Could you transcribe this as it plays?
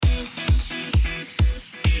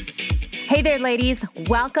Hey there, ladies.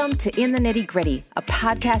 Welcome to In the Nitty Gritty, a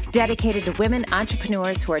podcast dedicated to women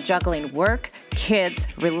entrepreneurs who are juggling work, kids,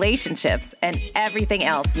 relationships, and everything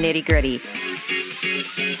else nitty gritty.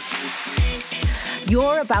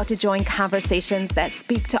 You're about to join conversations that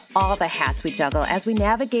speak to all the hats we juggle as we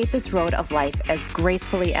navigate this road of life as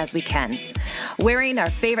gracefully as we can. Wearing our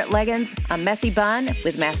favorite leggings, a messy bun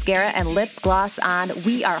with mascara and lip gloss on,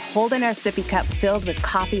 we are holding our sippy cup filled with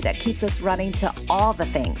coffee that keeps us running to all the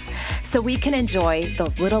things, so we can enjoy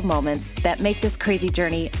those little moments that make this crazy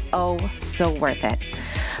journey oh so worth it.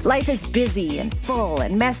 Life is busy and full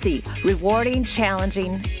and messy, rewarding,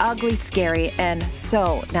 challenging, ugly, scary, and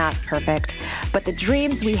so not perfect. But the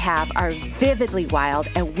dreams we have are vividly wild,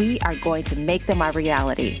 and we are going to make them our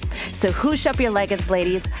reality. So hoosh up your leggings,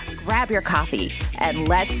 ladies, grab your coffee, and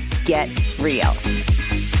let's get real.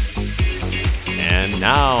 And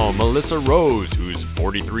now, Melissa Rose, who's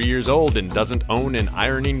 43 years old and doesn't own an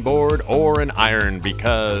ironing board or an iron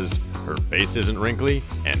because her face isn't wrinkly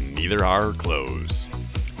and neither are her clothes.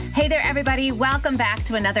 Hey there, everybody. Welcome back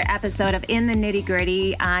to another episode of In the Nitty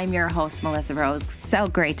Gritty. I'm your host, Melissa Rose. So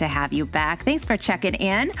great to have you back. Thanks for checking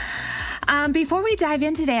in. Before we dive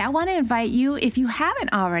in today, I want to invite you, if you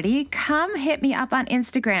haven't already, come hit me up on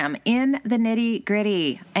Instagram, In the Nitty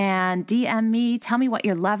Gritty, and DM me. Tell me what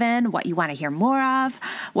you're loving, what you want to hear more of,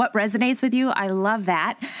 what resonates with you. I love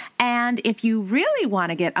that. And if you really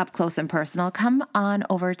want to get up close and personal, come on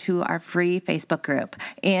over to our free Facebook group,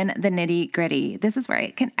 In the Nitty Gritty. This is where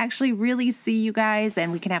I can actually really see you guys,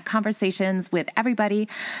 and we can have conversations with everybody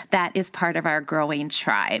that is part of our growing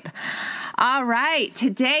tribe. All right,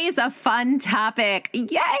 today's a fun topic.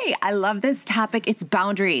 Yay! I love this topic. It's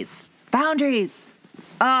boundaries. Boundaries.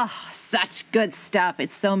 Oh, such good stuff.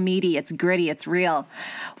 It's so meaty. It's gritty. It's real.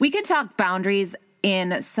 We can talk boundaries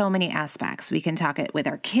in so many aspects. We can talk it with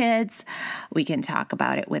our kids. We can talk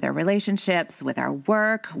about it with our relationships, with our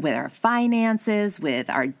work, with our finances, with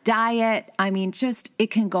our diet. I mean,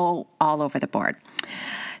 it can go all over the board.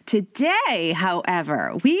 Today,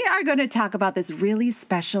 however, we are going to talk about this really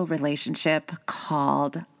special relationship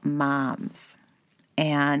called moms.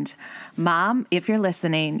 And Mom, if you're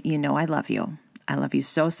listening, you know I love you. I love you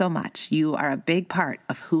so, so much. You are a big part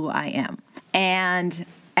of who I am. And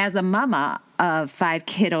as a mama of 5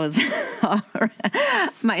 kiddos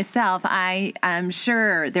myself, I'm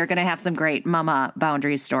sure they're going to have some great mama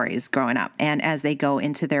boundary stories growing up and as they go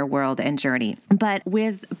into their world and journey. But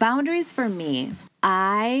with boundaries for me,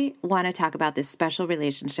 I want to talk about this special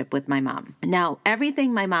relationship with my mom. Now,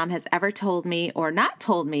 everything my mom has ever told me or not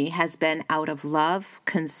told me has been out of love,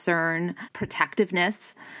 concern,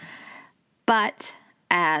 protectiveness. But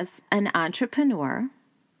as an entrepreneur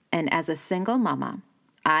and as a single mama,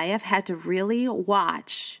 I have had to really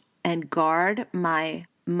watch and guard my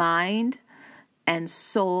mind and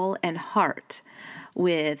soul and heart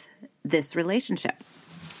with this relationship.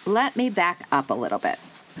 Let me back up a little bit.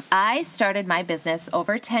 I started my business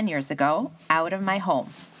over 10 years ago out of my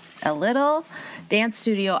home, a little dance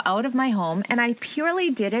studio out of my home, and I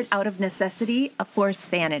purely did it out of necessity for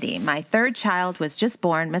sanity. My 3rd child was just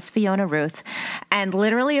born, Miss Fiona Ruth, and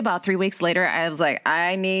literally about 3 weeks later, I was like,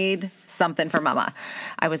 I need something for mama.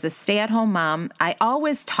 I was a stay-at-home mom. I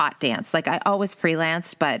always taught dance, like I always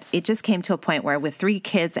freelanced, but it just came to a point where with 3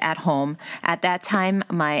 kids at home, at that time,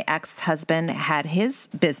 my ex-husband had his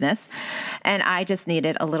business, and I just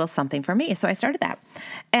needed a little something for me. So I started that.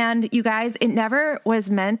 And you guys, it never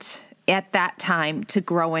was meant at that time to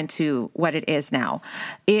grow into what it is now.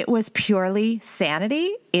 It was purely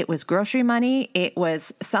sanity. It was grocery money. It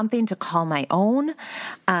was something to call my own.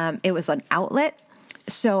 It was an outlet.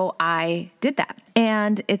 So I did that,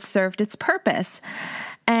 and it served its purpose.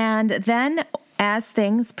 And then as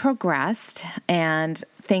things progressed and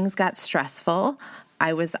things got stressful,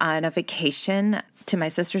 I was on a vacation to my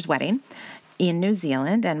sister's wedding in New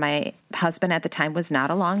Zealand, and my husband at the time was not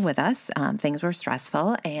along with us. Things were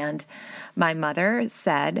stressful, and my mother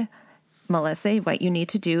said, Melissa, what you need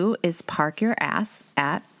to do is park your ass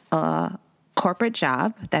at a corporate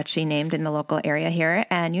job that she named in the local area here,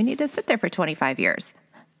 and you need to sit there for 25 years.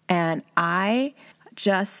 And I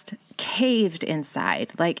just caved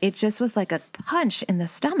inside. Like it just was like a punch in the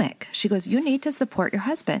stomach. She goes, you need to support your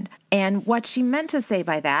husband. And what she meant to say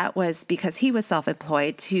by that was because he was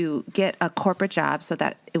self-employed to get a corporate job so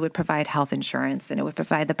that it would provide health insurance and it would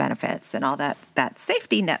provide the benefits and all that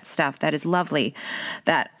safety net stuff that is lovely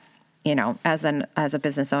that, you know, as a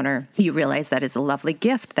business owner, you realize that is a lovely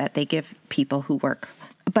gift that they give people who work.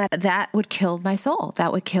 But that would kill my soul.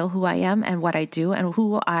 That would kill who I am and what I do and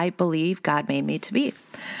who I believe God made me to be.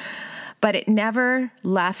 But it never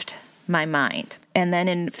left my mind. And then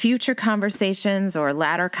in future conversations, or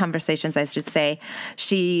latter conversations, I should say,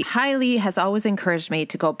 she highly has always encouraged me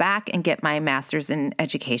to go back and get my master's in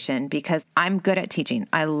education, because I'm good at teaching.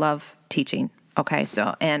 I love teaching. Okay.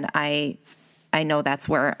 So, and I know that's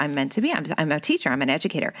where I'm meant to be. I'm a teacher. I'm an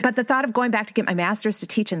educator. But the thought of going back to get my master's to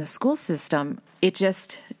teach in the school system, it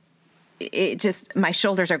just, my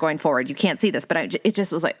shoulders are going forward. You can't see this, but it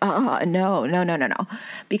just was like, oh, no.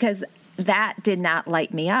 Because that did not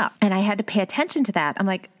light me up. And I had to pay attention to that. I'm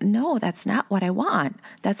like, no, that's not what I want.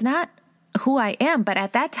 That's not who I am. But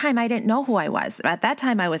at that time, I didn't know who I was. At that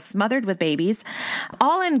time, I was smothered with babies,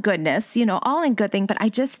 all in goodness, all in good thing, but I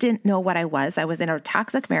just didn't know what I was. I was in a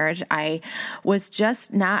toxic marriage. I was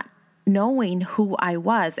just not knowing who I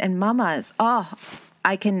was. And mamas,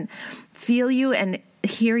 I can feel you and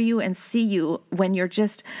hear you and see you when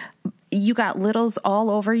you got littles all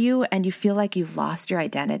over you and you feel like you've lost your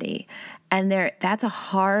identity. And that's a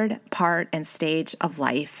hard part and stage of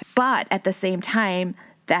life. But at the same time,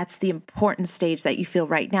 that's the important stage that you feel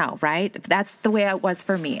right now, right? That's the way it was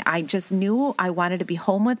for me. I just knew I wanted to be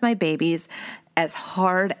home with my babies, as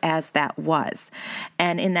hard as that was.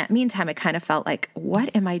 And in that meantime, it kind of felt like,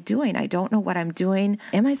 what am I doing? I don't know what I'm doing.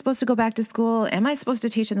 Am I supposed to go back to school? Am I supposed to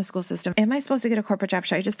teach in the school system? Am I supposed to get a corporate job?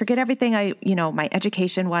 Should I just forget everything my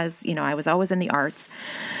education was? I was always in the arts.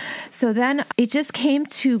 So then it just came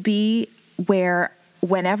to be where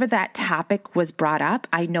whenever that topic was brought up,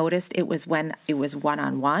 I noticed it was when it was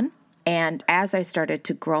one-on-one. And as I started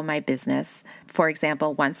to grow my business, for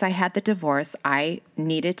example, once I had the divorce, I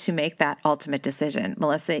needed to make that ultimate decision.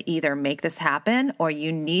 Melissa, either make this happen or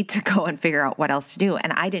you need to go and figure out what else to do.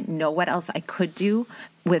 And I didn't know what else I could do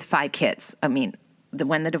with 5 kids. I mean,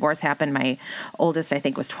 when the divorce happened, my oldest, I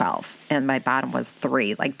think, was 12 and my bottom was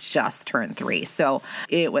 3, like just turned 3. So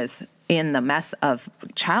it was in the mess of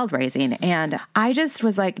child raising. And I just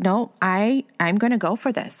was like, no, I'm going to go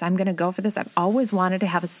for this. I'm going to go for this. I've always wanted to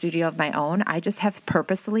have a studio of my own. I just have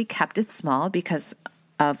purposely kept it small because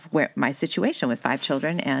of where my situation with 5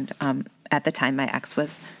 children. And at the time, my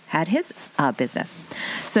ex had his business.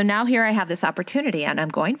 So now here I have this opportunity and I'm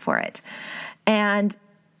going for it. And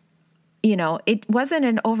it wasn't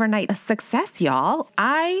an overnight success, y'all.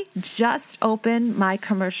 I just opened my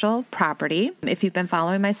commercial property. If you've been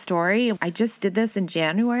following my story, I just did this in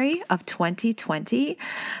January of 2020.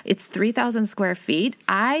 It's 3,000 square feet.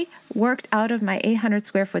 I worked out of my 800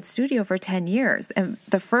 square foot studio for 10 years. And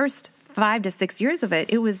the first 5 to 6 years of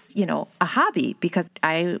it was, a hobby because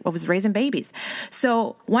I was raising babies.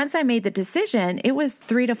 So once I made the decision, it was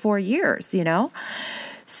 3 to 4 years,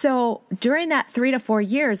 So during that 3 to 4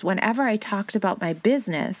 years, whenever I talked about my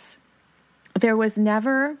business, there was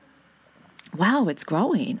never, wow, it's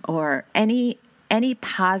growing, or any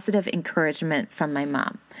positive encouragement from my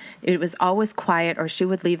mom. It was always quiet, or she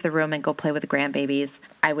would leave the room and go play with the grandbabies.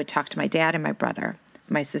 I would talk to my dad and my brother,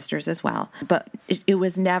 my sisters as well. But it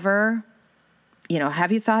was never,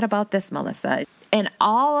 have you thought about this, Melissa? And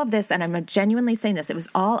all of this, and I'm genuinely saying this, it was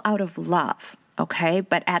all out of love. Okay.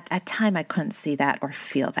 But at that time, I couldn't see that or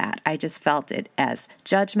feel that. I just felt it as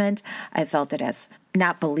judgment. I felt it as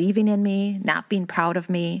not believing in me, not being proud of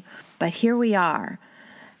me. But here we are.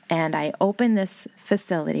 And I opened this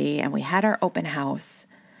facility and we had our open house.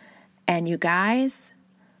 And you guys,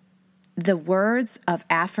 the words of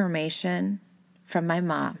affirmation from my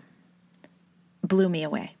mom blew me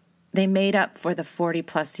away. They made up for the 40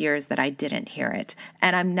 plus years that I didn't hear it.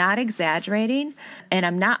 And I'm not exaggerating, and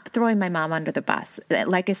I'm not throwing my mom under the bus.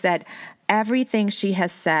 Like I said, everything she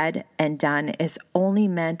has said and done is only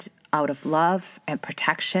meant out of love and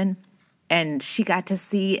protection. And she got to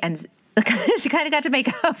see, and she kind of got to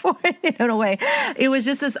make up for it in a way. It was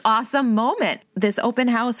just this awesome moment, this open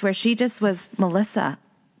house where she just was, Melissa,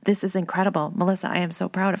 this is incredible. Melissa, I am so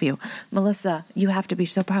proud of you. Melissa, you have to be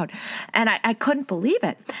so proud. And I couldn't believe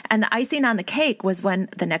it. And the icing on the cake was when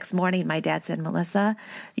the next morning my dad said, Melissa,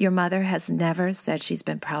 your mother has never said she's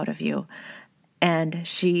been proud of you. And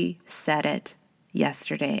she said it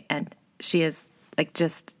yesterday. And she is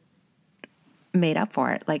just made up for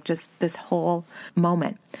it, just this whole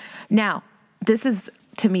moment. Now, this is,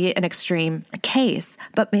 to me, an extreme case,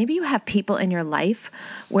 but maybe you have people in your life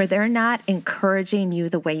where they're not encouraging you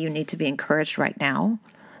the way you need to be encouraged right now,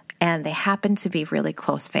 and they happen to be really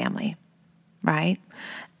close family, right?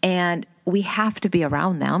 And we have to be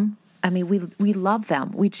around them. I mean, we love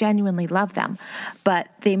them. We genuinely love them, but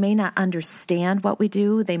they may not understand what we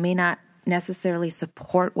do. They may not necessarily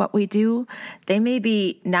support what we do. They may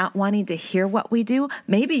be not wanting to hear what we do.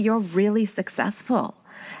 Maybe you're really successful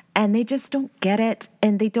and they just don't get it.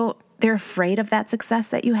 And they're afraid of that success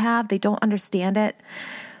that you have. They don't understand it.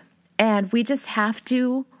 And we just have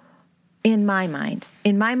to in my mind,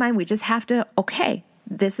 we just have to, okay,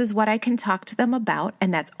 this is what I can talk to them about,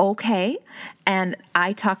 and that's okay. And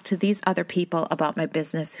I talk to these other people about my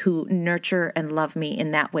business who nurture and love me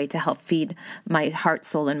in that way to help feed my heart,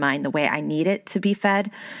 soul, and mind the way I need it to be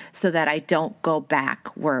fed so that I don't go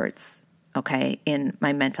backwards, okay, in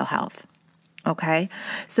my mental health, okay?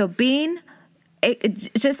 So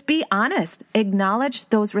just be honest. Acknowledge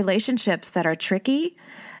those relationships that are tricky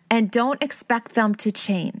and don't expect them to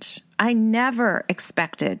change. I never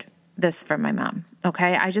expected this from my mom.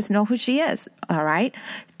 Okay. I just know who she is. All right.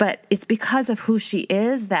 But it's because of who she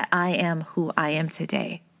is that I am who I am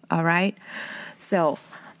today. All right. So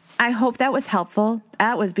I hope that was helpful.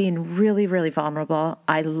 That was being really, really vulnerable.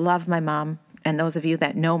 I love my mom. And those of you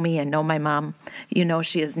that know me and know my mom, you know,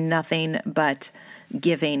 she is nothing but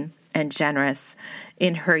giving and generous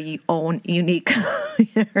in her own unique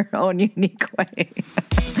way.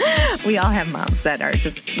 We all have moms that are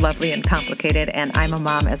just lovely and complicated, and I'm a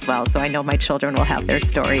mom as well, so I know my children will have their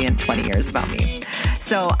story in 20 years about me.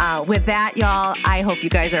 So with that, y'all, I hope you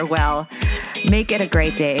guys are well. Make it a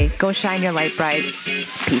great day. Go shine your light bright.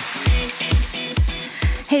 Peace.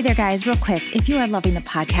 Hey there, guys, real quick. If you are loving the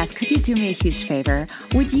podcast, could you do me a huge favor?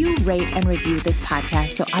 Would you rate and review this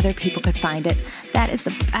podcast so other people could find it? That is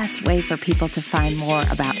the best way for people to find more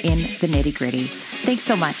about In the Nitty Gritty. Thanks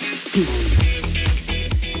so much. Peace.